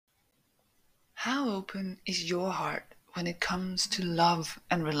How open is your heart when it comes to love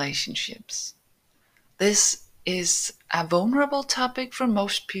and relationships? This is a vulnerable topic for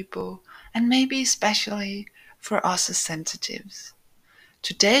most people, and maybe especially for us as sensitives.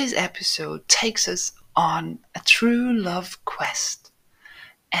 Today's episode takes us on a true love quest,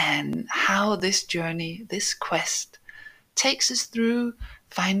 and how this journey, this quest, takes us through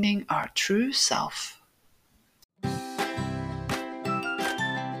finding our true self.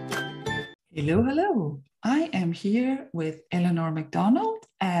 Hello, hello. I am here with Eleanor McDonald,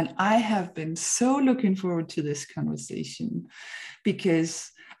 and I have been so looking forward to this conversation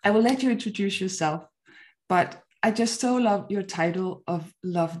because I will let you introduce yourself, but I just so love your title of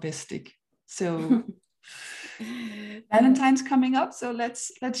Love Mystic. So Valentine's coming up, so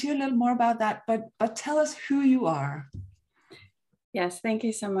let's hear a little more about that. But tell us who you are. Yes, thank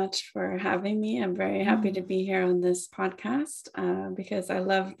you so much for having me. I'm very happy to be here on this podcast because I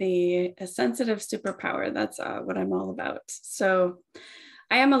love the sensitive superpower. That's what I'm all about. So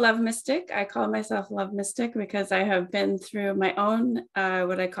I am a love mystic. I call myself love mystic because I have been through my own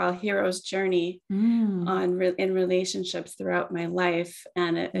what I call hero's journey in relationships throughout my life.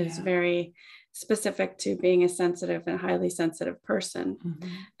 And it is very specific to being a sensitive and highly sensitive person.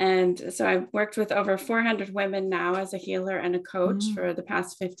 And so I've worked with over 400 women now as a healer and a coach for the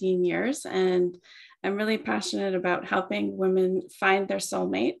past 15 years. And I'm really passionate about helping women find their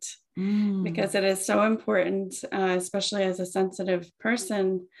soulmate because it is so important, especially as a sensitive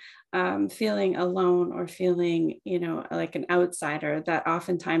person, feeling alone or feeling, like an outsider, that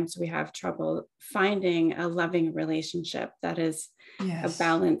oftentimes we have trouble finding a loving relationship that is a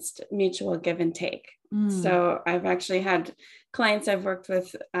balanced mutual give and take. So I've actually had clients I've worked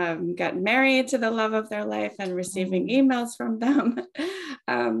with get married to the love of their life and receiving emails from them.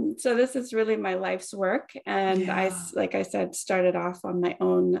 So this is really my life's work. And I, like I said, started off on my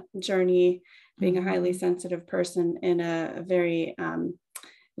own journey, being a highly sensitive person in a very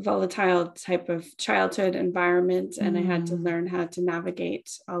volatile type of childhood environment, and I had to learn how to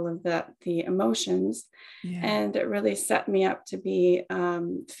navigate all of the emotions. And it really set me up to be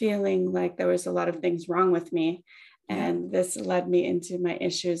feeling like there was a lot of things wrong with me. And this led me into my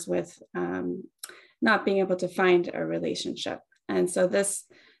issues with not being able to find a relationship. And so this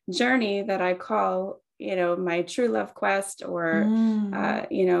journey that I call, my true love quest, or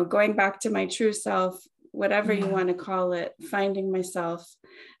going back to my true self, whatever you want to call it, finding myself,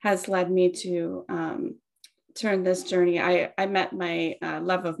 has led me to turn this journey. I met my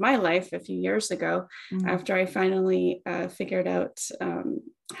love of my life a few years ago after I finally figured out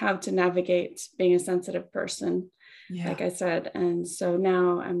how to navigate being a sensitive person, like I said. And so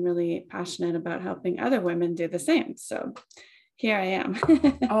now I'm really passionate about helping other women do the same. So here I am.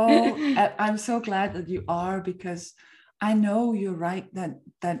 I'm so glad that you are, because I know you're right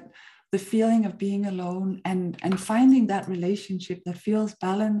that the feeling of being alone and finding that relationship that feels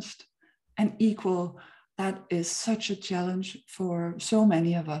balanced and equal, that is such a challenge for so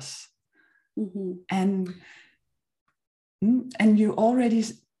many of us. And you already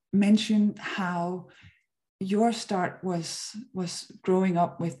mentioned how your start was growing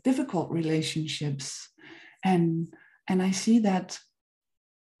up with difficult relationships, and I see that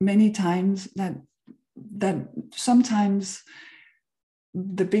many times that sometimes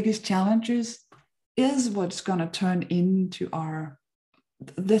the biggest challenges is what's going to turn into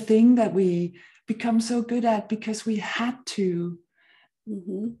the thing that we become so good at because we had to,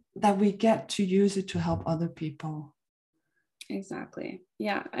 that we get to use it to help other people. Exactly.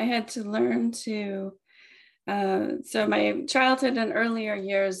 Yeah, I had to learn to so my childhood and earlier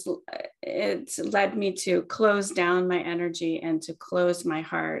years, it led me to close down my energy and to close my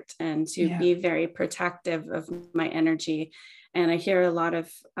heart and to be very protective of my energy. And I hear a lot of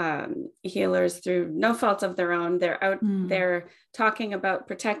healers, through no fault of their own, they're out there talking about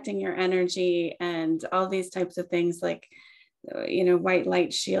protecting your energy and all these types of things, like white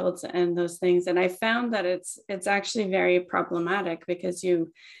light shields and those things. And I found that it's actually very problematic, because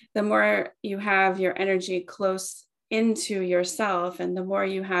the more you have your energy close into yourself, and the more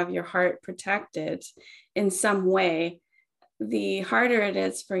you have your heart protected in some way, the harder it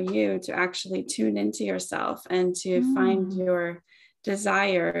is for you to actually tune into yourself and to find your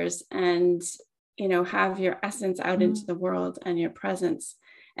desires and have your essence out into the world, and your presence.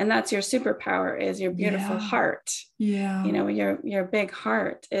 And that's your superpower, is your beautiful heart. Your big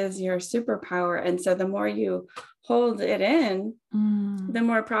heart is your superpower. And so the more you hold it in, the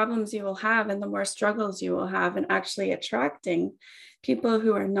more problems you will have, and the more struggles you will have in actually attracting people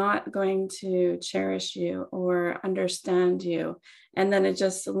who are not going to cherish you or understand you. And then it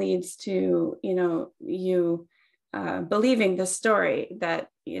just leads to, you believing the story that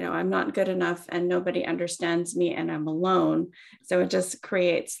I'm not good enough and nobody understands me and I'm alone. So it just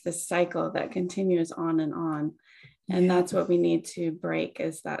creates this cycle that continues on and on. And that's what we need to break,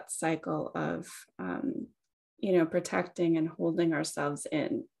 is that cycle of, protecting and holding ourselves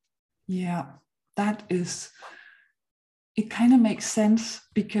in. Yeah, it kind of makes sense,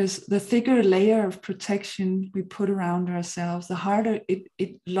 because the thicker layer of protection we put around ourselves, the harder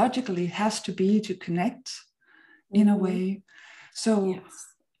it logically has to be to connect in a way. So,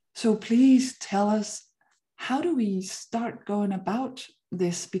 so please tell us, how do we start going about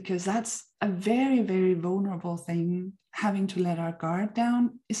this? Because that's a very, very vulnerable thing, having to let our guard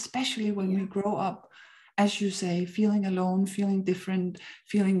down, especially when we grow up, as you say, feeling alone, feeling different,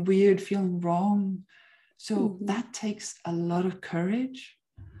 feeling weird, feeling wrong. So that takes a lot of courage.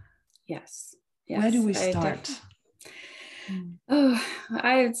 Yes. Where do we start?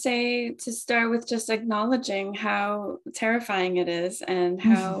 I would say to start with just acknowledging how terrifying it is and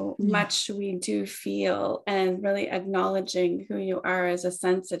how much we do feel, and really acknowledging who you are as a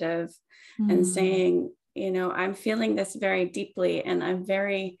sensitive, and saying, I'm feeling this very deeply and I'm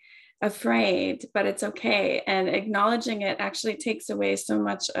very afraid, but it's okay. And acknowledging it actually takes away so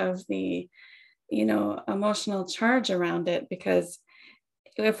much of the, emotional charge around it, because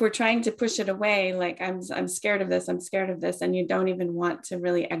if we're trying to push it away, like I'm scared of this, and you don't even want to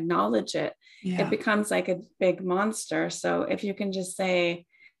really acknowledge it, it becomes like a big monster. So if you can just say,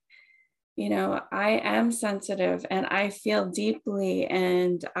 I am sensitive and I feel deeply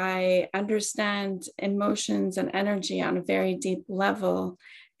and I understand emotions and energy on a very deep level,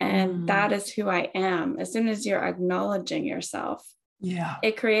 and that is who I am. As soon as you're acknowledging yourself,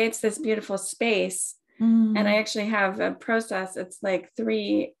 it creates this beautiful space. And I actually have a process. It's like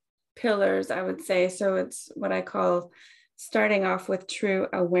 3 pillars, I would say. So it's what I call starting off with true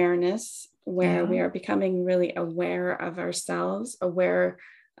awareness, where we are becoming really aware of ourselves, aware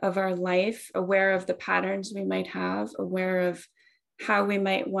of our life, aware of the patterns we might have, aware of how we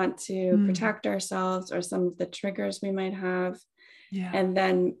might want to protect ourselves, or some of the triggers we might have. And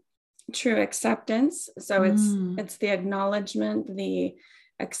then true acceptance. So it's the acknowledgement, the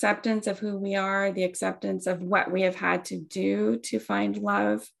acceptance of who we are, the acceptance of what we have had to do to find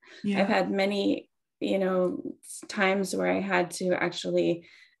love. I've had many, times where I had to actually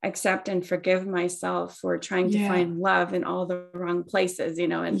accept and forgive myself for trying to find love in all the wrong places,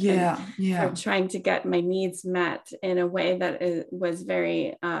 and for trying to get my needs met in a way that was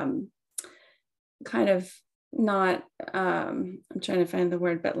very kind of not, I'm trying to find the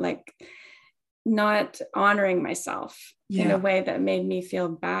word, but like not honoring myself in a way that made me feel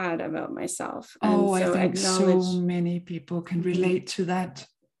bad about myself. And I think so many people can relate to that.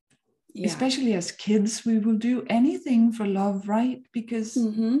 Especially as kids, we will do anything for love, right? Because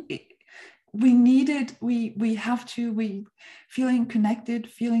we need it. We have to. Feeling connected,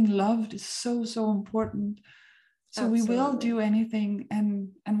 feeling loved is so important. So we will do anything.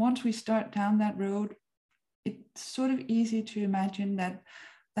 And once we start down that road, it's sort of easy to imagine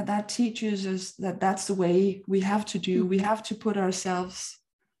that teaches us that that's the way we have to do. We have to put ourselves,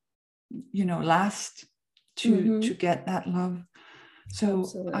 last to get that love.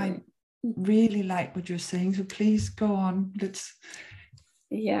 So I really like what you're saying. So please go on.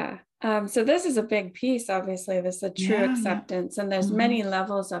 So this is a big piece, obviously. This is a true acceptance, and there's many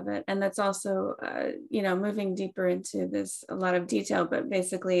levels of it. And that's also, moving deeper into this, a lot of detail, but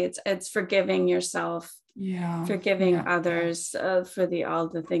basically it's forgiving yourself, forgiving others for all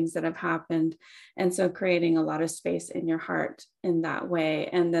the things that have happened. And so creating a lot of space in your heart in that way.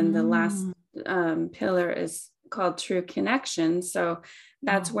 And then the last pillar is called true connection. So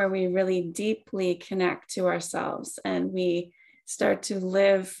that's where we really deeply connect to ourselves, and we start to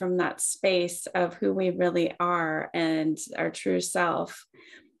live from that space of who we really are and our true self,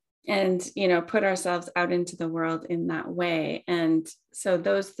 and put ourselves out into the world in that way. And so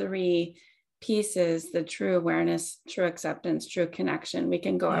those 3 pieces, the true awareness, true acceptance, true connection, we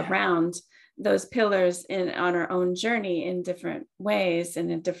can go around those pillars on our own journey in different ways,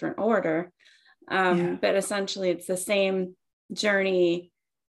 in a different order, but essentially it's the same journey.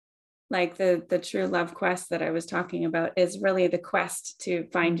 Like the true love quest that I was talking about is really the quest to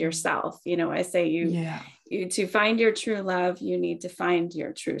find yourself. I say you to find your true love, you need to find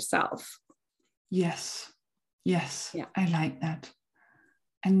your true self. Yes. I like that.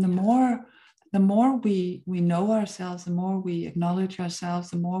 And the more we know ourselves, the more we acknowledge ourselves,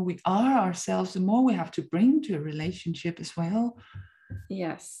 the more we are ourselves, the more we have to bring to a relationship as well.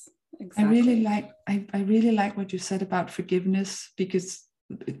 Yes, exactly. I really like what you said about forgiveness, because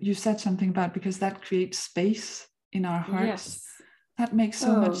you said something about, because that creates space in our hearts. That makes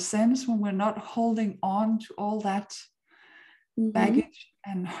so much sense when we're not holding on to all that baggage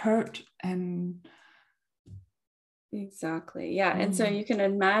and hurt and exactly. Yeah. And so you can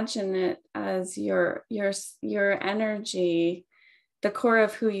imagine it as your energy, the core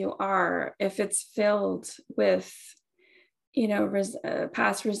of who you are, if it's filled with, you know,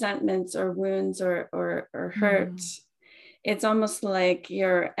 past resentments or wounds or hurt, it's almost like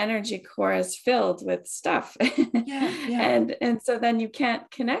your energy core is filled with stuff. And so then you can't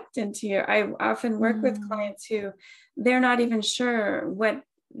connect into I often work with clients who they're not even sure what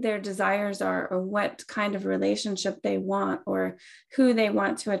their desires are or what kind of relationship they want or who they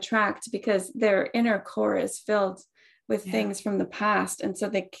want to attract, because their inner core is filled with things from the past. And so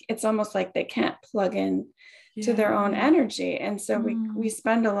it's almost like they can't plug in to their own energy. And so we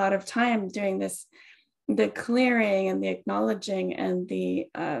spend a lot of time doing this, the clearing and the acknowledging and the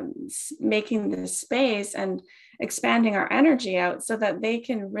making the space and expanding our energy out so that they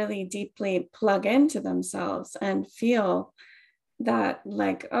can really deeply plug into themselves and feel that,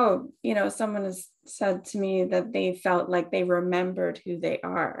 like, oh, you know, someone has said to me that they felt like they remembered who they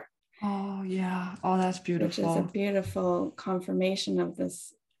are. Oh, yeah. Oh, that's beautiful. Which is a beautiful confirmation of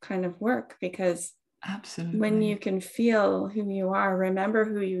this kind of work, because absolutely, when you can feel who you are, remember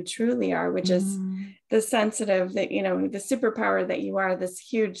who you truly are, which is the sensitive, that, you know, the superpower that you are, this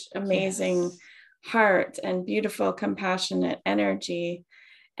huge, amazing heart and beautiful, compassionate energy.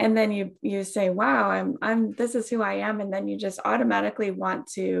 And then you say, wow, I'm this is who I am. And then you just automatically want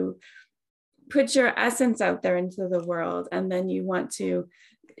to put your essence out there into the world. And then you want to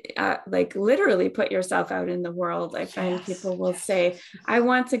like literally put yourself out in the world. I find people will say, I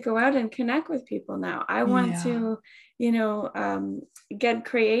want to go out and connect with people now. I want to, you know, get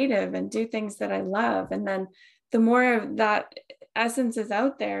creative and do things that I love. And then the more of that essence is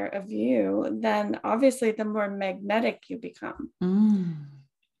out there of you, then obviously the more magnetic you become.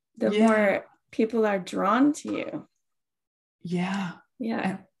 The more people are drawn to you. Yeah.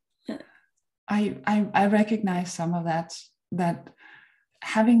 I recognize some of that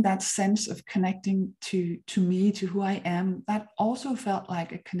having that sense of connecting to me, to who I am, that also felt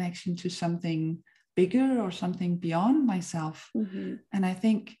like a connection to something bigger or something beyond myself. And I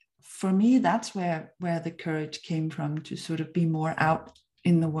think for me, that's where the courage came from, to sort of be more out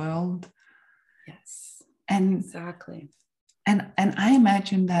in the world. Yes, and exactly. And I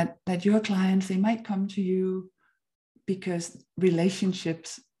imagine that your clients, they might come to you because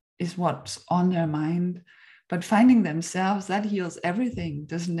relationships is what's on their mind, but finding themselves, that heals everything,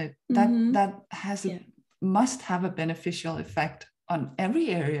 doesn't it? That has must have a beneficial effect on every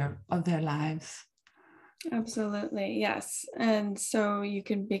area of their lives. Absolutely, yes. And so you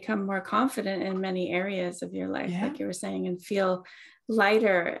can become more confident in many areas of your life, like you were saying, and feel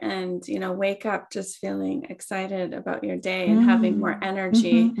lighter and, you know, wake up just feeling excited about your day and having more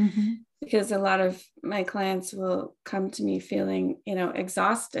energy. Because a lot of my clients will come to me feeling, you know,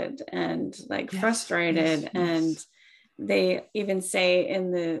 exhausted and like frustrated. And they even say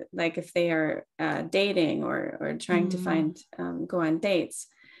in the, like, if they are dating or trying to find, go on dates,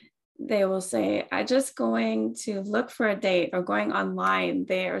 they will say, I just going to look for a date or going online.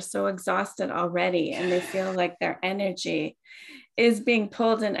 They are so exhausted already and they feel like their energy is being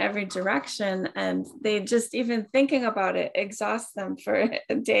pulled in every direction. And they just, even thinking about it, exhausts them for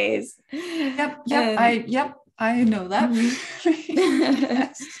days. I know that.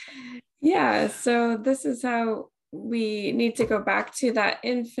 Yeah. So this is how we need to go back to that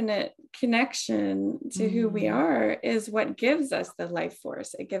infinite connection to who we are, is what gives us the life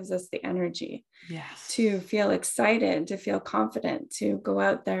force. It gives us the energy to feel excited, to feel confident, to go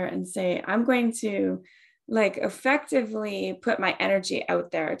out there and say, I'm going to like effectively put my energy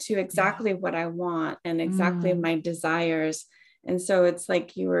out there to exactly what I want and exactly my desires. And so it's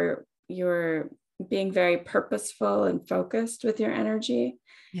like you're being very purposeful and focused with your energy.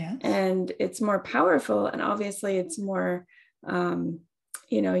 And it's more powerful, and obviously it's more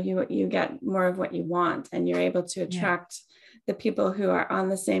you know, you get more of what you want, and you're able to attract the people who are on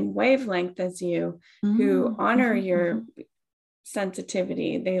the same wavelength as you, who honor your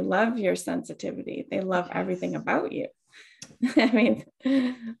sensitivity. They love your sensitivity. They love everything about you. I mean,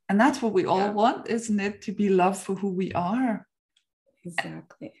 and that's what we all want, isn't it? To be loved for who we are.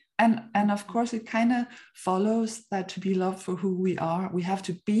 Exactly. And of course, it kind of follows that to be loved for who we are, we have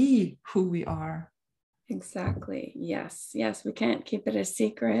to be who we are. Exactly. Yes. Yes. We can't keep it a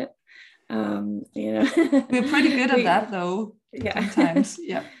secret. You know, we're pretty good at that, though. Sometimes.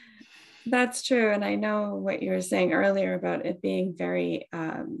 That's true. And I know what you were saying earlier about it being very,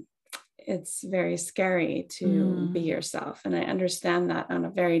 it's very scary to be yourself. And I understand that on a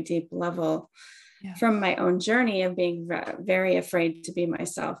very deep level. from my own journey of being very afraid to be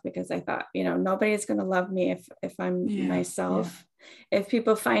myself, because I thought, nobody's going to love me if I'm myself. If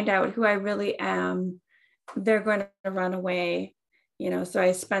people find out who I really am, they're going to run away. So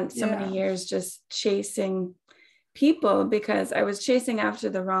I spent so many years just chasing people, because I was chasing after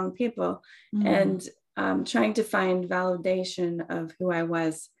the wrong people, and trying to find validation of who I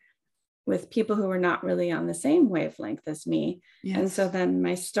was with people who were not really on the same wavelength as me. And so then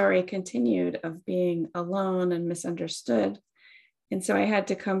my story continued of being alone and misunderstood. And so I had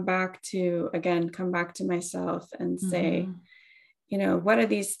to come back to myself and say, what are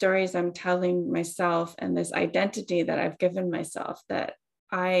these stories I'm telling myself, and this identity that I've given myself, that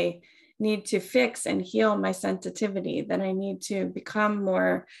I need to fix and heal my sensitivity, that I need to become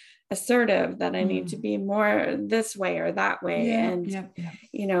more assertive, that I need to be more this way or that way, and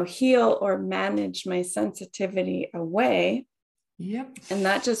heal or manage my sensitivity away. And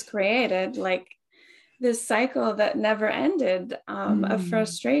that just created like this cycle that never ended, of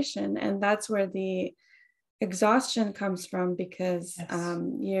frustration. And that's where the exhaustion comes from, because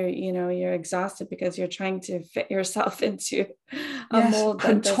you're exhausted because you're trying to fit yourself into a mold,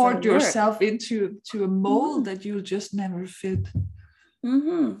 contort yourself into a mold that you'll just never fit.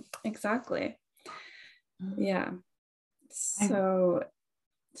 Exactly. Yeah. So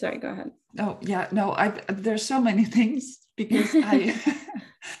sorry, go ahead. Oh yeah, no, there's so many things, because I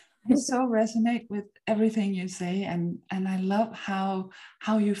so resonate with everything you say, and I love how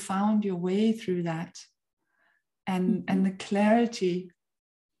you found your way through that, and the clarity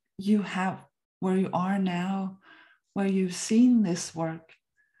you have where you are now, where you've seen this work.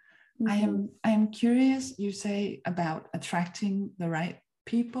 I am curious, you say about attracting the right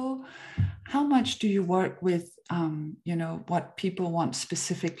people. How much do you work with what people want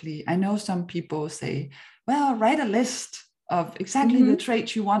specifically? I know some people say, well, write a list of exactly the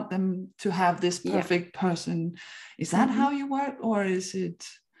traits you want them to have, this perfect person. Is that how you work, or is it?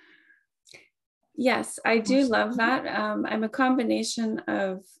 Yes, I do love that. I'm a combination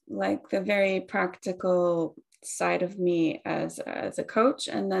of like the very practical side of me as a coach,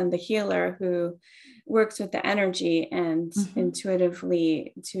 and then the healer who works with the energy and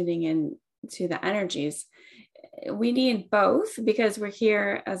intuitively tuning in to the energies. We need both, because we're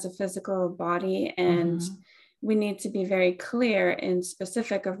here as a physical body, and we need to be very clear and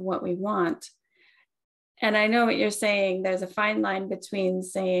specific of what we want. And I know what you're saying. There's a fine line between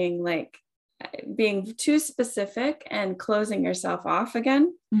saying like being too specific and closing yourself off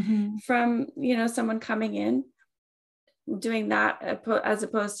again from someone coming in, doing that as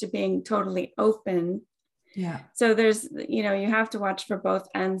opposed to being totally open. So there's you have to watch for both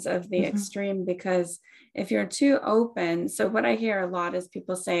ends of the extreme, because if you're too open, so what I hear a lot is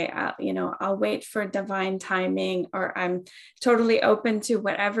people say, I'll wait for divine timing, or I'm totally open to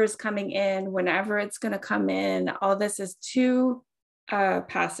whatever's coming in whenever it's going to come in. All this is too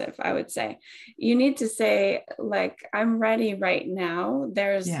passive, I would say. You need to say, like, I'm ready right now.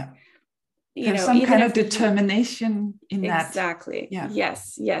 There's some kind of determination in that. Exactly.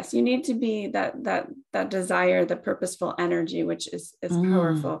 Yes. You need to be that desire, the purposeful energy, which is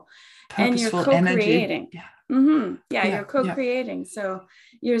powerful. Purposeful, and you're co-creating. You're co-creating. So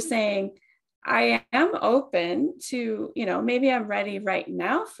you're saying, I am open to, maybe I'm ready right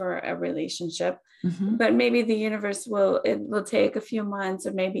now for a relationship, but maybe the universe will take a few months,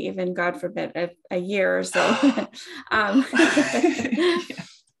 or maybe even, God forbid, a year or so.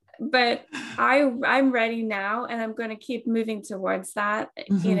 But I'm ready now, and I'm going to keep moving towards that,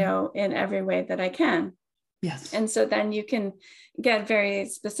 in every way that I can. Yes. And so then you can get very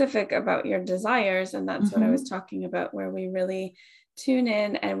specific about your desires. And that's what I was talking about, where we really tune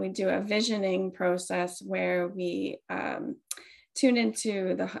in and we do a visioning process where we tune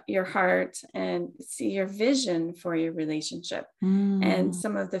into your heart and see your vision for your relationship, and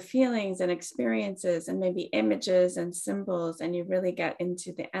some of the feelings and experiences, and maybe images and symbols. And you really get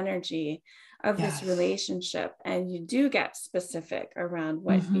into the energy of this relationship, and you do get specific around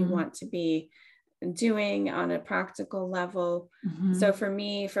what you want to be doing on a practical level. So for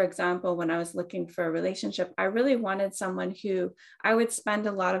me, for example, when I was looking for a relationship, I really wanted someone who I would spend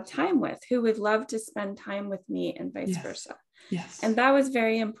a lot of time with, who would love to spend time with me, and vice versa. And that was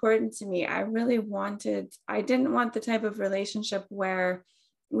very important to me. I didn't want the type of relationship where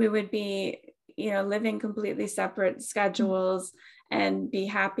we would be, living completely separate schedules and be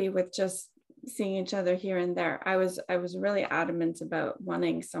happy with just seeing each other here and there. I was really adamant about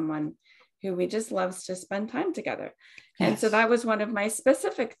wanting someone who we just loves to spend time together. And so that was one of my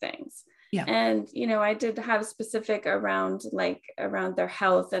specific things. Yeah. And, I did have specific around their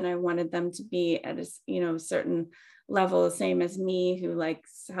health, and I wanted them to be at a, certain level, same as me, who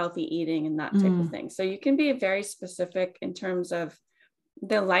likes healthy eating and that type of thing. So you can be very specific in terms of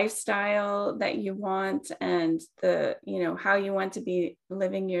the lifestyle that you want, and the, how you want to be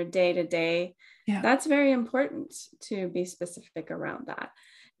living your day to day. That's very important to be specific around that.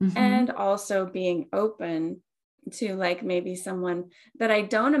 And also being open to maybe someone that I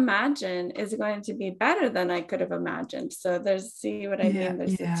don't imagine is going to be better than I could have imagined. So see what I mean?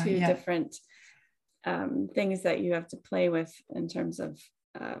 There's the two different things that you have to play with in terms of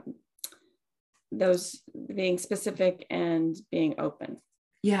those being specific and being open.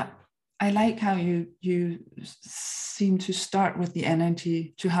 Yeah. I like how you seem to start with the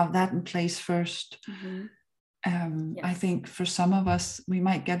energy, to have that in place first. I think for some of us, we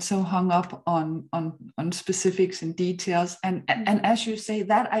might get so hung up on specifics and details. And as you say,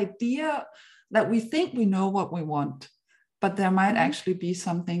 that idea that we think we know what we want, but there might actually be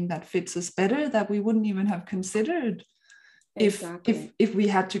something that fits us better that we wouldn't even have considered if we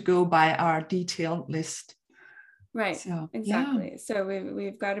had to go by our detailed list. Right. So, exactly. Yeah. So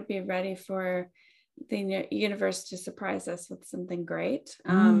we've got to be ready for the universe to surprise us with something great.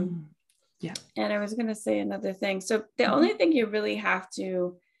 Yeah. And I was going to say another thing. So the only thing you really have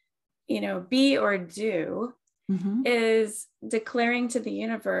to, be or do is declaring to the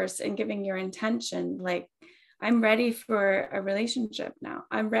universe and giving your intention, I'm ready for a relationship now.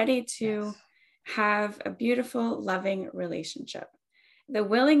 I'm ready to have a beautiful, loving relationship. The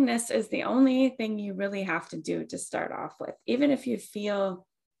willingness is the only thing you really have to do to start off with. Even if you feel,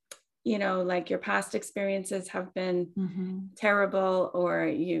 your past experiences have been terrible, or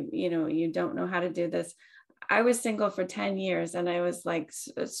you don't know how to do this. I was single for 10 years and I was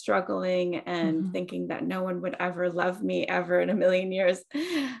struggling and thinking that no one would ever love me ever in a million years.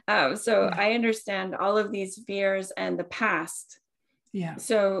 So I understand all of these fears and the past. Yeah.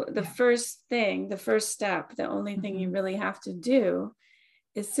 So the first step, the only thing you really have to do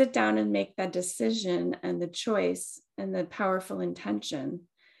is sit down and make that decision and the choice and the powerful intention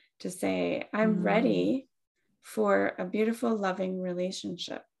to say, I'm ready for a beautiful, loving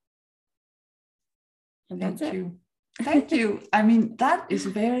relationship. And that's it. Thank you. I mean, that is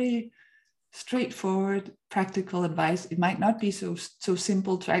very straightforward, practical advice. It might not be so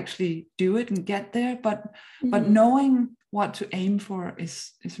simple to actually do it and get there, but knowing what to aim for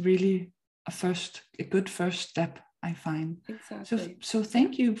is really a good first step, I find. Exactly. So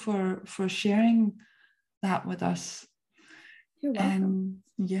thank you for sharing that with us. You're welcome.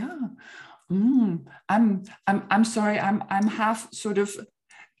 And I'm sorry. I'm half sort of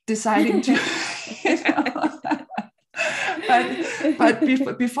deciding to.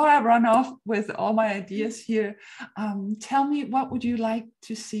 But before I run off with all my ideas here, tell me, what would you like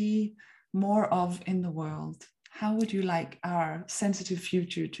to see more of in the world? How would you like our sensitive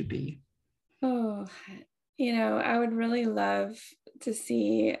future to be? Oh, I would really love to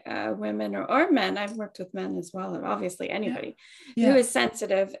see women or men. I've worked with men as well, and obviously anybody who is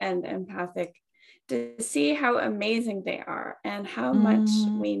sensitive and empathic, to see how amazing they are and how much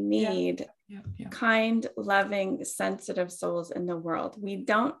we need kind, loving, sensitive souls in the world. We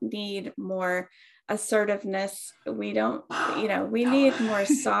don't need more assertiveness. We don't, we need more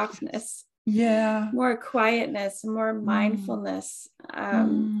softness. More quietness, more mindfulness.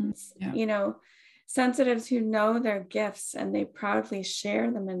 Sensitives who know their gifts and they proudly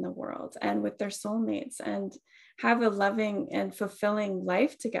share them in the world and with their soulmates, and have a loving and fulfilling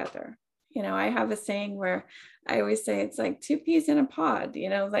life together. I have a saying where I always say it's like two peas in a pod,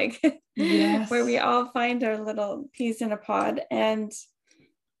 where we all find our little peas in a pod, and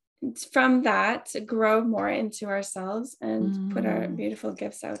from that grow more into ourselves and put our beautiful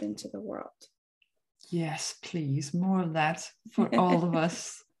gifts out into the world. Yes, please, more of that for all of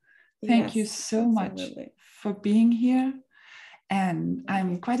us. Thank you so much for being here. And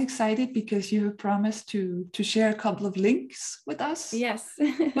I'm quite excited because you have promised to share a couple of links with us. Yes.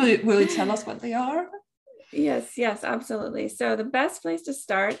 Will you tell us what they are? Yes, absolutely. So the best place to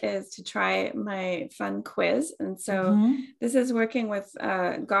start is to try my fun quiz. And so this is working with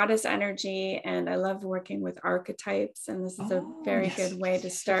goddess energy, and I love working with archetypes. And this is a very good way to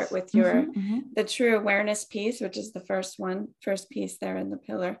start with your the true awareness piece, which is the first piece there in the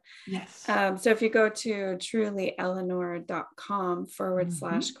pillar. Yes. So if you go to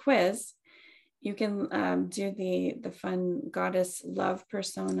trulyeleanor.com/quiz, you can do the fun goddess love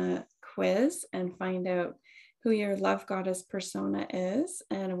persona quiz and find out who your love goddess persona is,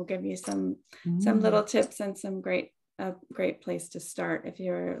 and it will give you some little tips and some great place to start if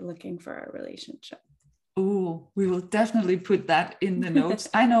you're looking for a relationship. Oh, we will definitely put that in the notes.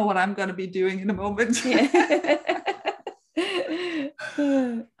 I know what I'm going to be doing in a moment.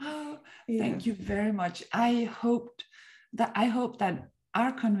 Oh, thank you very much. I hope that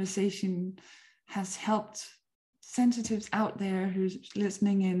our conversation has helped sensitives out there who's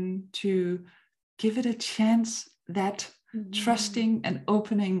listening in to give it a chance, that trusting and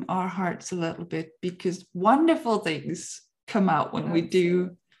opening our hearts a little bit, because wonderful things come out when we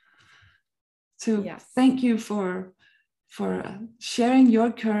do. So thank you for sharing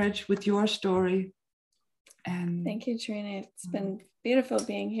your courage with your story. And thank you, Trina. It's been beautiful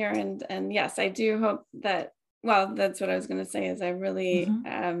being here. And yes, I do hope that, well, that's what I was going to say, is I really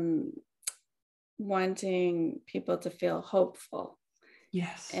am wanting people to feel hopeful.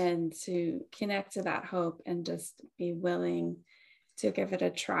 Yes. And to connect to that hope and just be willing to give it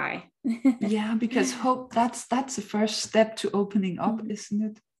a try. Yeah, because hope, that's the first step to opening up, isn't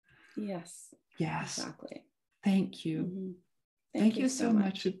it? Yes. Yes. Exactly. Thank you. Mm-hmm. Thank you so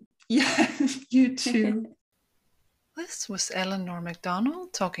much. Yeah, you too. This was Eleanor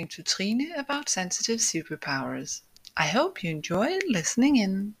McDonald talking to Trine about sensitive superpowers. I hope you enjoyed listening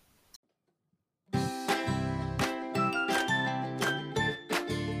in.